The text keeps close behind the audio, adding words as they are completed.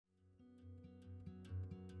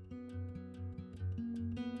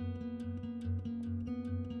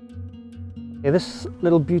This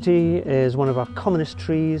little beauty is one of our commonest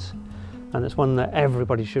trees, and it's one that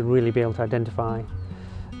everybody should really be able to identify.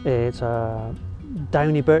 It's a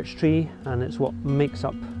downy birch tree, and it's what makes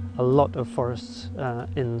up a lot of forests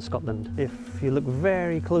in Scotland. If you look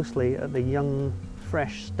very closely at the young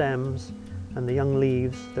fresh stems and the young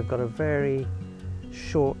leaves, they've got a very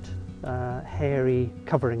short hairy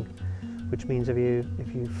covering, which means if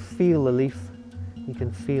you feel the leaf, you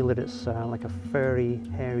can feel that it's like a furry,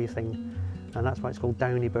 hairy thing, and that's why it's called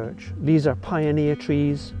downy birch. These are pioneer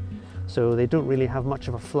trees, so they don't really have much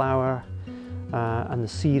of a flower, and the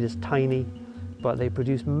seed is tiny, but they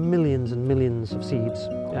produce millions and millions of seeds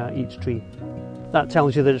each tree. That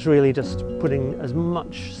tells you that it's really just putting as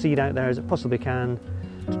much seed out there as it possibly can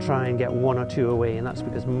to try and get one or two away, and that's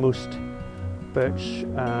because most birch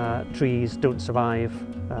trees don't survive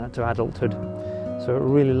to adulthood. So it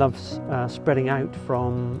really loves spreading out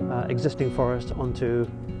from existing forest onto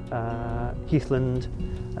heathland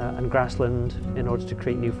and grassland in order to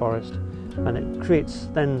create new forest. And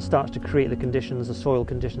it then starts to create the conditions, the soil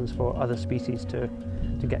conditions for other species to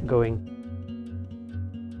get going.